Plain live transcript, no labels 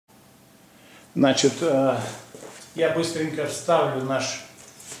Значит, я быстренько вставлю наш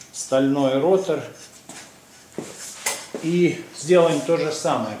стальной ротор и сделаем то же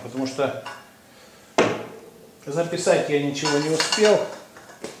самое, потому что записать я ничего не успел.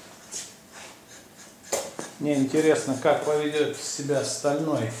 Мне интересно, как поведет себя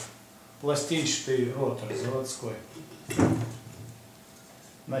стальной пластинчатый ротор заводской.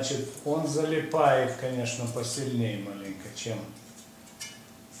 Значит, он залипает, конечно, посильнее маленько, чем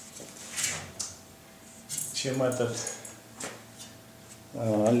этот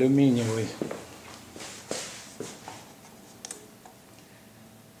алюминиевый.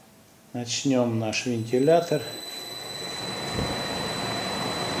 Начнем наш вентилятор.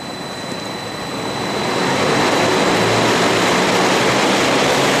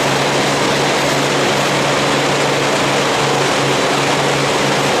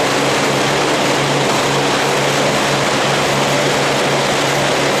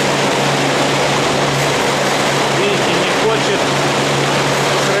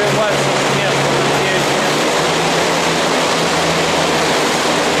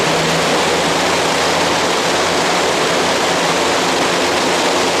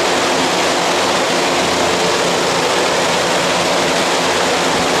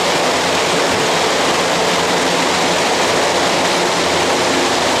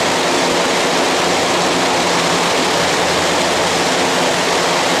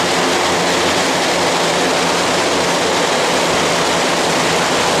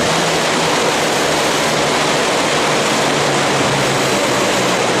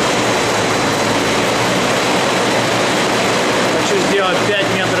 Сделать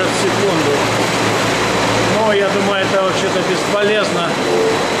 5 метров в секунду. Но я думаю, это вообще-то бесполезно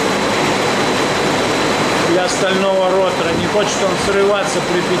для стального ротора. Не хочет он срываться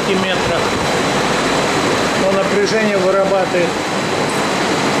при 5 метрах. Но напряжение вырабатывает.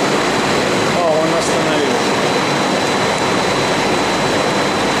 О, он остановился.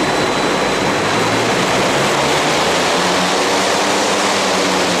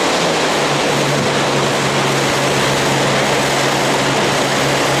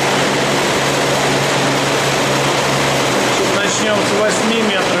 Начнем с 8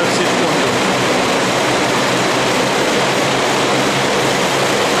 метров в секунду.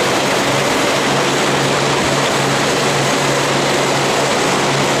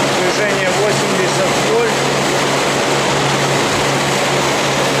 Движение 80 вольт.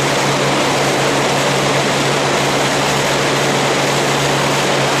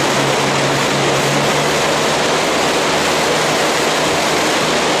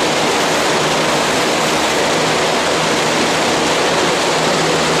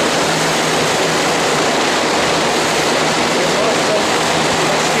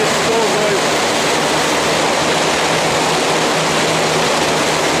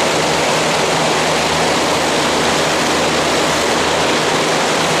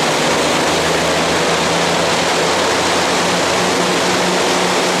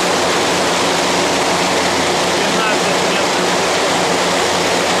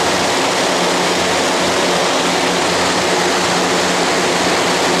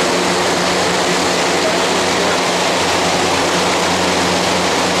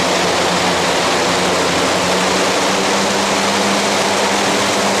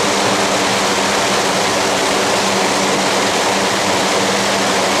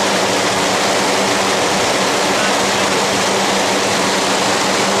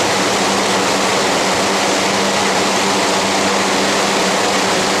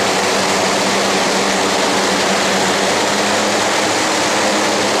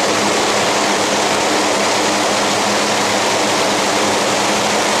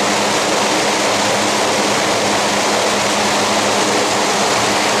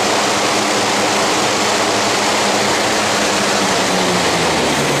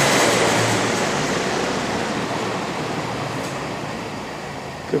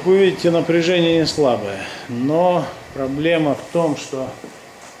 Как вы видите, напряжение не слабое, но проблема в том, что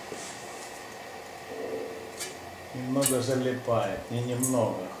немного залипает, не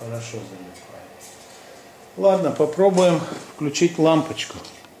немного, хорошо залипает. Ладно, попробуем включить лампочку.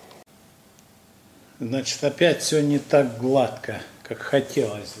 Значит, опять все не так гладко, как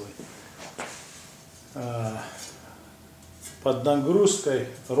хотелось бы. Под нагрузкой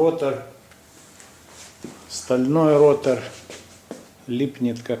ротор, стальной ротор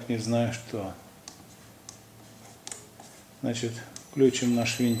липнет, как не знаю что. Значит, включим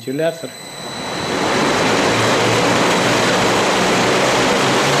наш вентилятор.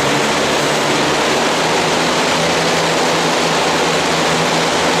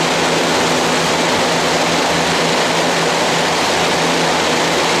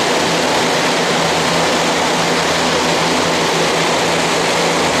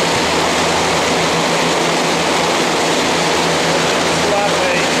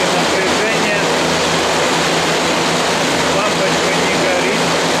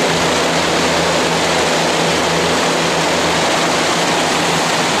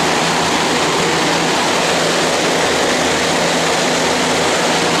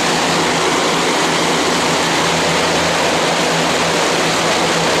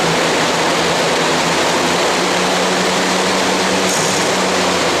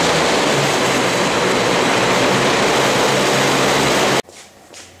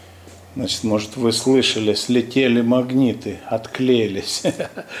 Значит, может, вы слышали, слетели магниты, отклеились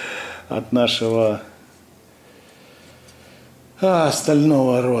от нашего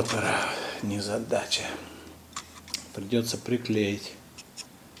стального ротора. Незадача. Придется приклеить.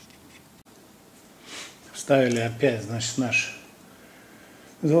 Вставили опять, значит, наш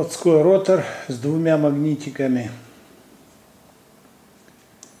заводской ротор с двумя магнитиками.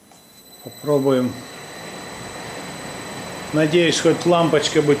 Попробуем. Надеюсь, хоть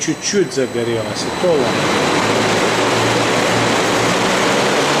лампочка бы чуть-чуть загорелась, и то ладно.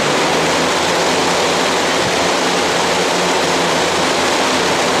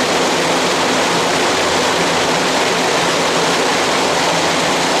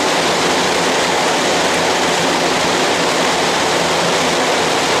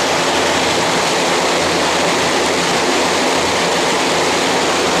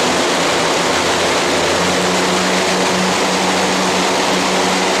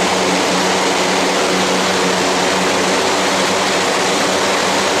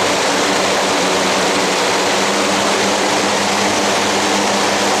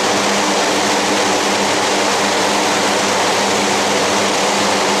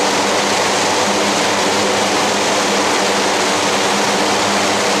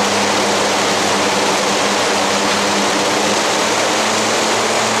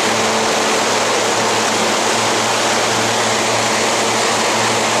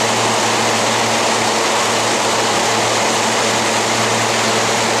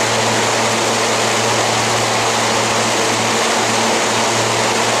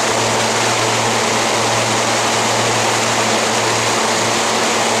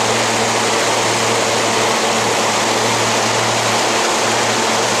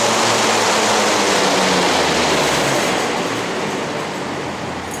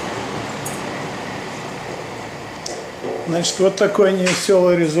 Значит, вот такой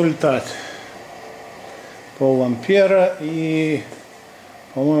невеселый результат. Пол-ампера и,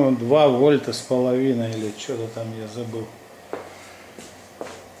 по-моему, 2 вольта с половиной или что-то там я забыл.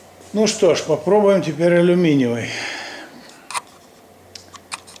 Ну что ж, попробуем теперь алюминиевый.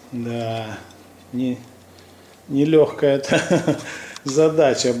 Да, нелегкая это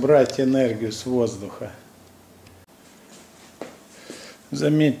задача брать энергию с воздуха.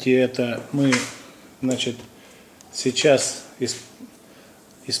 Заметьте, это мы, значит, сейчас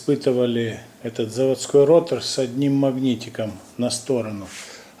испытывали этот заводской ротор с одним магнитиком на сторону.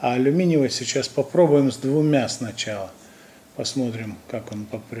 А алюминиевый сейчас попробуем с 2 сначала. Посмотрим, как он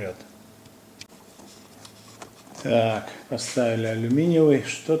попрет. Так, поставили алюминиевый.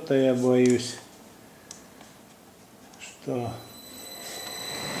 Что-то я боюсь, что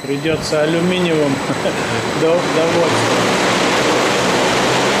придется алюминиевым довольствоваться.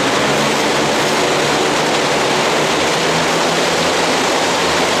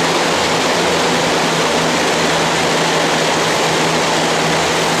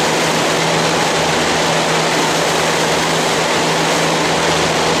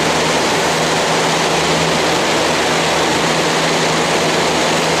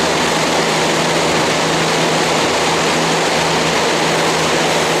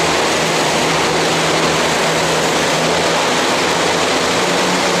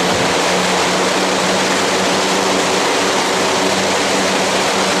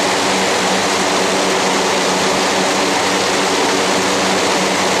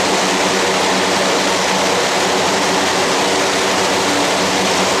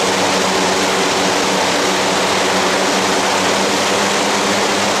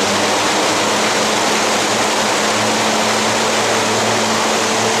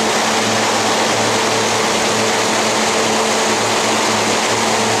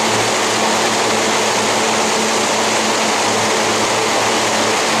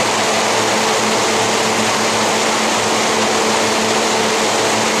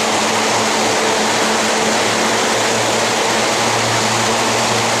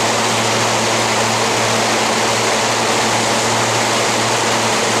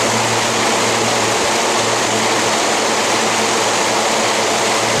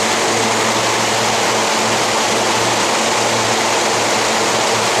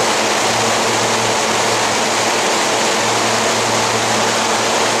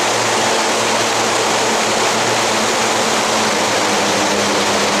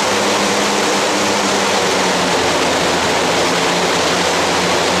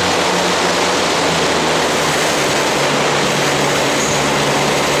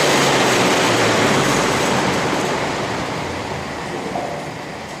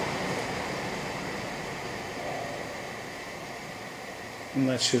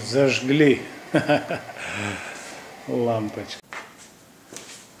 Значит, зажгли лампочку.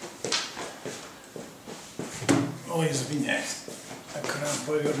 Ой, извиняюсь. Экран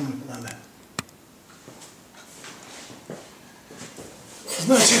повернуть надо.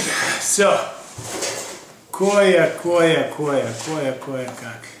 Значит, все. Кое-как.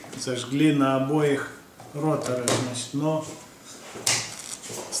 Зажгли на обоих роторах, значит, но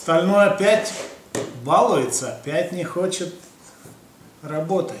стальной опять балуется, опять не хочет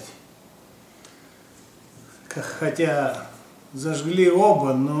работать. Хотя зажгли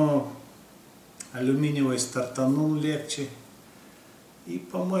оба, но алюминиевый стартанул легче. И,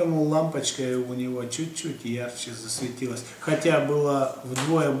 по-моему, лампочка у него чуть-чуть ярче засветилась. Хотя было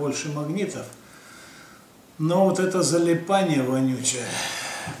вдвое больше магнитов. Но вот это залипание вонючее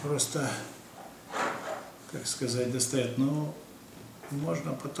просто, как сказать, достает. Ну,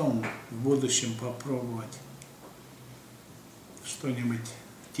 можно потом в будущем попробовать что-нибудь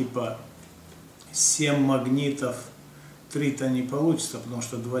типа 7 магнитов. 3-то не получится, потому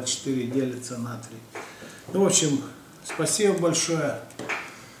что 24 делится на 3. Ну, в общем, спасибо большое,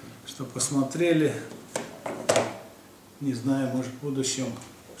 что посмотрели. Не знаю, может, в будущем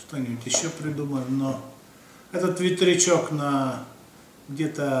что-нибудь еще придумаем, но этот ветрячок на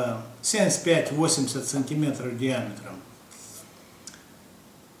где-то 75-80 сантиметров диаметром.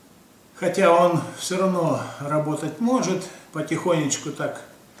 Хотя он все равно работать может, потихонечку так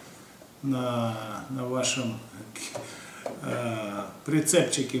на вашем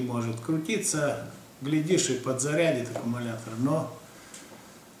прицепчике может крутиться, глядишь и подзарядит аккумулятор, но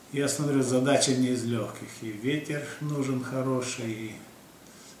я смотрю, задача не из легких, и ветер нужен хороший,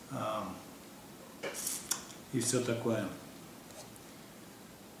 и все такое.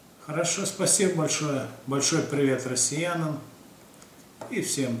 Хорошо, спасибо большое, большой привет россиянам и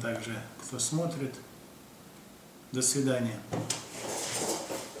всем также, кто смотрит. До свидания.